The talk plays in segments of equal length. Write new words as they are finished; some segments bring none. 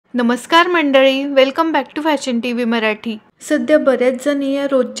नमस्कार मंडळी, welcome back to fashion TV Marathi. सध्या बऱ्याच जणी या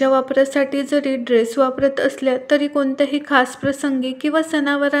रोजच्या वापरासाठी जरी ड्रेस वापरत असल्या तरी कोणत्याही खास प्रसंगी किंवा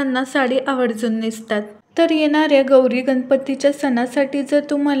सणावारांना साडी आवर्जून नेसतात। तर येणाऱ्या गौरी गणपतीच्या सणासाठी जर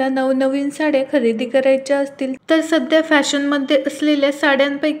तुम्हाला नवनवीन साड्या खरेदी करायच्या असतील तर सध्या फॅशन मध्ये असलेल्या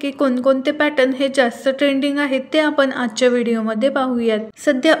साड्यांपैकी कोणकोणते पॅटर्न हे जास्त ट्रेंडिंग आहेत ते आपण आजच्या व्हिडिओमध्ये पाहूयात।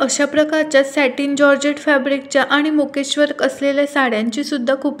 सध्या अशा प्रकारच्या सॅटिन जॉर्जेट फॅब्रिकच्या आणि मुकेश वर्क असलेल्या साड्यांची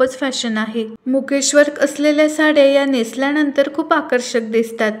सुद्धा खूपच फॅशन आहे। मुकेश वर्क असलेल्या साड्या या नेसल्यानंतर खूप आकर्षक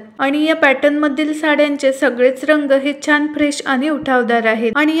दिसतात आणि या पॅटर्न मधील साड्यांचे सगळेच रंग हे छान फ्रेश आणि उठावदार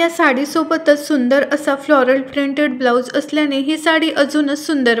आहेत आणि या साडी सोबतच सुंदर असा फ्लोरल प्रिंटेड ब्लाउज असल्याने ही साडी अजूनच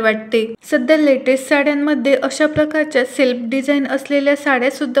सुंदर वाटते। सध्या लेटेस्ट साड्यांमध्ये अशा प्रकारच्या सेल्फ डिझाइन असलेल्या साड्या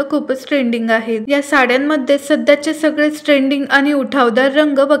सुद्धा खूपच ट्रेंडिंग आहेत। या साड्यांमध्ये सध्याचे सगळेच ट्रेंडिंग आणि उठावदार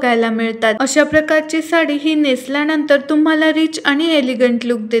रंग बघायला मिळतात। अशा प्रकारची साडी ही नेसल्यानंतर तुम्हाला रिच आणि एलिगंट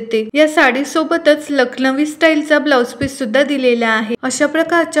लुक देते। या साडी सोबतच लखनवी स्टाईलचा ब्लाउज पीस सुद्धा दिलेला आहे। अशा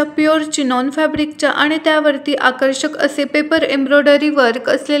प्रकारच्या प्युअर चिनॉन फॅब्रिकच्या आणि त्यावरती आकर्षक असे पेपर एम्ब्रॉयडरी वर्क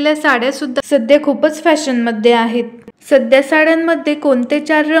असलेल्या साड्या सुद्धा सध्या खूपच फॅशन मध्ये आहेत। सध्या साड्यांमध्ये कोणते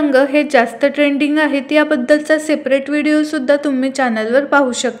 4 रंग हे जास्त ट्रेंडिंग आहेत याबद्दलचा सेपरेट व्हिडिओ सुद्धा तुम्ही चॅनलवर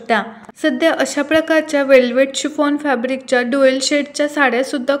पाहू शकता। सध्या अशा प्रकारच्या वेल्वेट शिफॉन फॅब्रिकच्या डुएल शेडच्या साड्या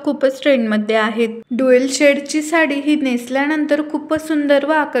सुद्धा खूपच ट्रेंड मध्ये आहेत। डुएल शेडची साडी ही नेसल्यानंतर खूपच सुंदर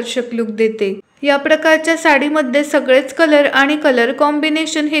व आकर्षक लुक देते। या प्रकारच्या साडीमध्ये सगळेच कलर आणि कलर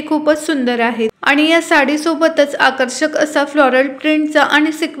कॉम्बिनेशन हे खूपच सुंदर आहेत आणि या साडी सोबतच आकर्षक असा फ्लोरल प्रिंटचा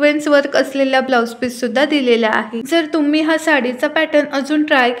आणि सिक्वेन्स वर्क असलेला ब्लाउज पीस सुद्धा दिलेला आहे। जर तुम्ही हा साडीचा पॅटर्न अजून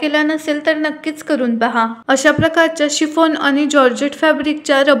ट्राय केला नसेल तर नक्कीच करून पहा। अशा प्रकारच्या शिफॉन आणि जॉर्जेट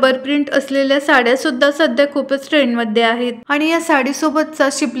फॅब्रिकच्या रबर प्रिंट असलेल्या साड्या सुद्धा सध्या खूपच ट्रेंड मध्ये आहेत आणि या साडी सोबतचा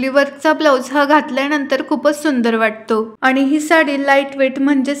शिपली वर्कचा ब्लाउज हा घातल्यानंतर खूपच सुंदर वाटतो आणि ही साडी लाईट वेट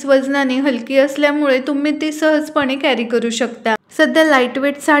म्हणजेच वजनाने हलकी असल्यामुळे तुम्ही ती सहजपणे कॅरी करू शकता। सध्या लाईट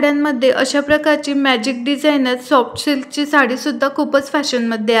वेट साड्यांमध्ये अशा प्रकारची मॅजिक डिझायनर सॉफ्ट सिल्कची साडी सुद्धा खूपच फॅशन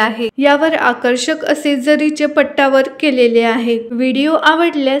मध्ये आहे। यावर आकर्षक असे जरीचे पट्टा वर्क केलेले आहे। व्हिडिओ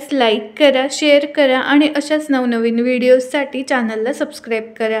आवडल्यास लाईक करा, शेअर करा आणि अशाच नवनवीन व्हिडिओसाठी चॅनलला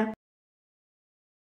सबस्क्राईब करा।